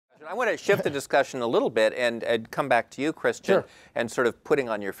I want to shift the discussion a little bit and come back to you, Christian, Sure. and sort of putting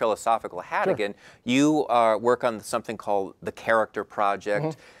on your philosophical hat Sure. again. You work on something called the Character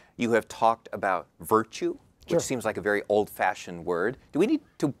Project. You have talked about virtue, which Sure. seems like a very old-fashioned word. Do we need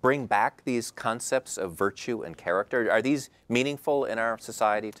to bring back these concepts of virtue and character? Are these meaningful in our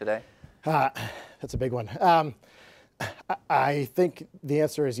society today? That's a big one. I think the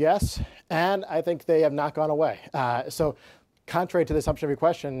answer is yes, and I think they have not gone away. So contrary to the assumption of your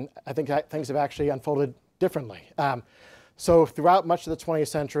question, I think that things have actually unfolded differently. So throughout much of the 20th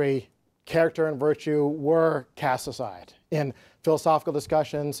century, character and virtue were cast aside in philosophical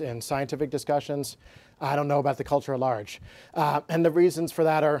discussions, in scientific discussions. I don't know about the culture at large. And the reasons for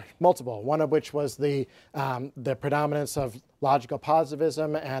that are multiple, one of which was the predominance of logical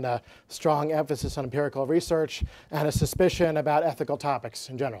positivism and a strong emphasis on empirical research and a suspicion about ethical topics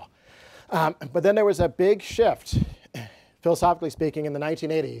in general. But then there was a big shift, philosophically speaking, in the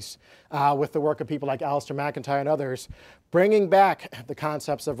 1980s with the work of people like Alistair McIntyre and others, bringing back the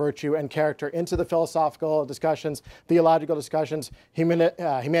concepts of virtue and character into the philosophical discussions, theological discussions,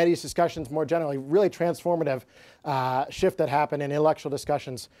 humanities discussions more generally, really transformative shift that happened in intellectual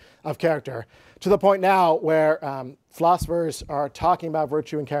discussions of character, to the point now where philosophers are talking about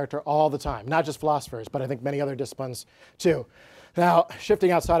virtue and character all the time. Not just philosophers, but I think many other disciplines too. Now,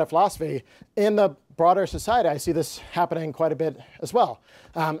 shifting outside of philosophy, in the broader society, I see this happening quite a bit as well.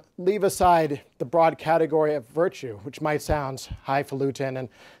 Leave aside the broad category of virtue, which might sound highfalutin and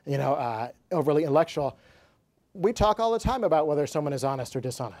overly intellectual. We talk all the time about whether someone is honest or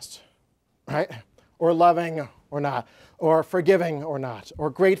dishonest, right? Or loving or not, or forgiving or not, or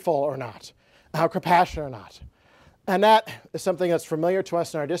grateful or not, compassionate or not. And that is something that's familiar to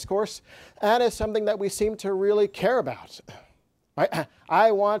us in our discourse, and is something that we seem to really care about. Right?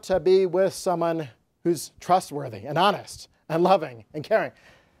 I want to be with someone who's trustworthy and honest and loving and caring.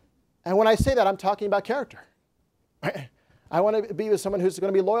 And when I say that, I'm talking about character. Right? I want to be with someone who's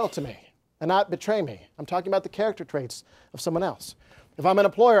going to be loyal to me and not betray me. I'm talking about the character traits of someone else. If I'm an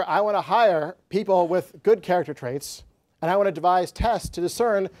employer, I want to hire people with good character traits, and I want to devise tests to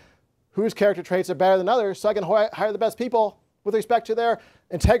discern whose character traits are better than others so I can hire the best people with respect to their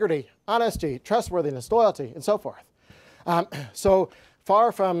integrity, honesty, trustworthiness, loyalty, and so forth. So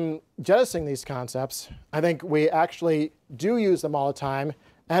far from jettisoning these concepts, I think we actually do use them all the time,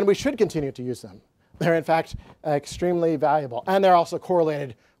 and we should continue to use them. They're, in fact, extremely valuable, and they're also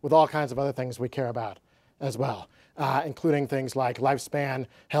correlated with all kinds of other things we care about as well, including things like lifespan,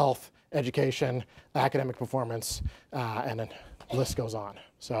 health, education, academic performance, and then the list goes on.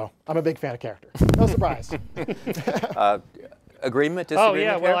 So I'm a big fan of character. No surprise. Agreement, disagreement? Oh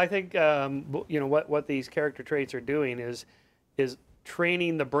yeah, here? well I think what these character traits are doing is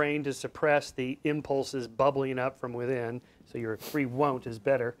training the brain to suppress the impulses bubbling up from within. So your free won't is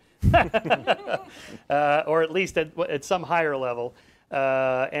better, or at least at some higher level.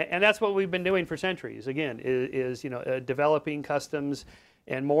 And that's what we've been doing for centuries. Again, is developing customs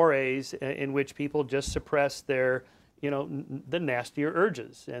and mores in which people just suppress their the nastier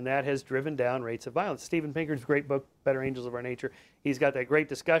urges, and that has driven down rates of violence. Steven Pinker's great book, Better Angels of Our Nature, he's got that great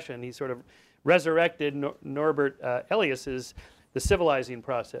discussion. He sort of resurrected Norbert Elias's The Civilizing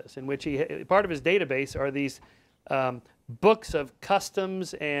Process, in which part of his database are these books of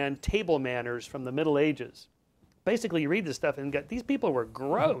customs and table manners from the Middle Ages. Basically, you read this stuff and these people were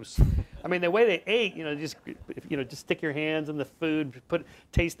gross. I mean, the way they ate, just stick your hands in the food,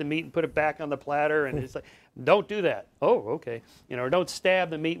 taste the meat and put it back on the platter, and it's like, don't do that. Oh, okay. Or don't stab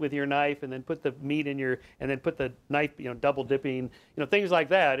the meat with your knife and then put the meat in and then put the knife, double dipping, things like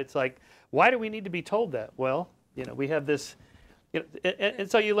that. It's like, why do we need to be told that? Well, we have this, and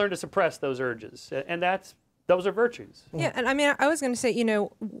so you learn to suppress those urges, and those are virtues. Yeah, and I mean, I was going to say,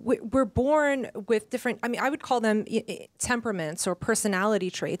 we're born with different, I would call them temperaments or personality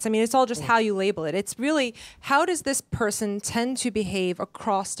traits. I mean, it's all just how you label it. It's really, how does this person tend to behave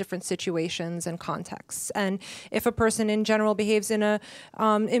across different situations and contexts? And if a person in general behaves in a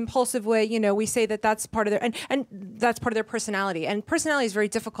impulsive way, we say that that's part of their, and that's part of their personality. And personality is very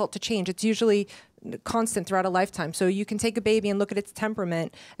difficult to change. It's usually constant throughout a lifetime. So you can take a baby and look at its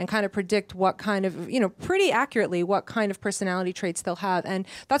temperament and kind of predict what kind of, pretty accurately what kind of personality traits they'll have. And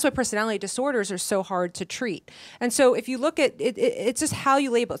that's why personality disorders are so hard to treat. And so if you look at it, it's just how you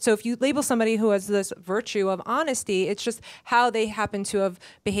label it. So if you label somebody who has this virtue of honesty, it's just how they happen to have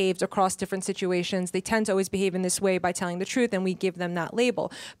behaved across different situations. They tend to always behave in this way by telling the truth, and we give them that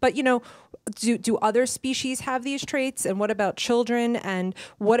label. But, do other species have these traits? And what about children? And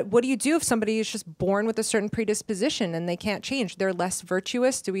what do you do if somebody is just born with a certain predisposition and they can't change. They're less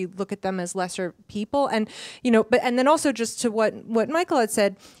virtuous. Do we look at them as lesser people? And, and then also just to what Michael had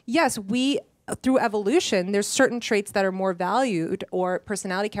said, yes, through evolution, there's certain traits that are more valued or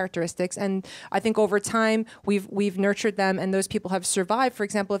personality characteristics, and I think over time we've nurtured them, and those people have survived. For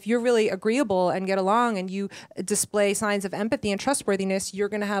example, if you're really agreeable and get along, and you display signs of empathy and trustworthiness, you're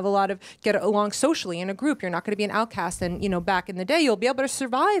going to have a lot of get along socially in a group. You're not going to be an outcast, and back in the day, you'll be able to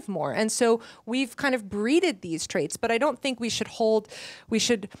survive more. And so we've kind of breeded these traits, but I don't think we should hold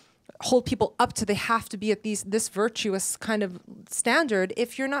people up to they have to be at this virtuous kind of standard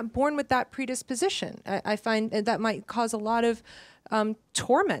if you're not born with that predisposition. I find that might cause a lot of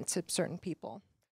torment to certain people.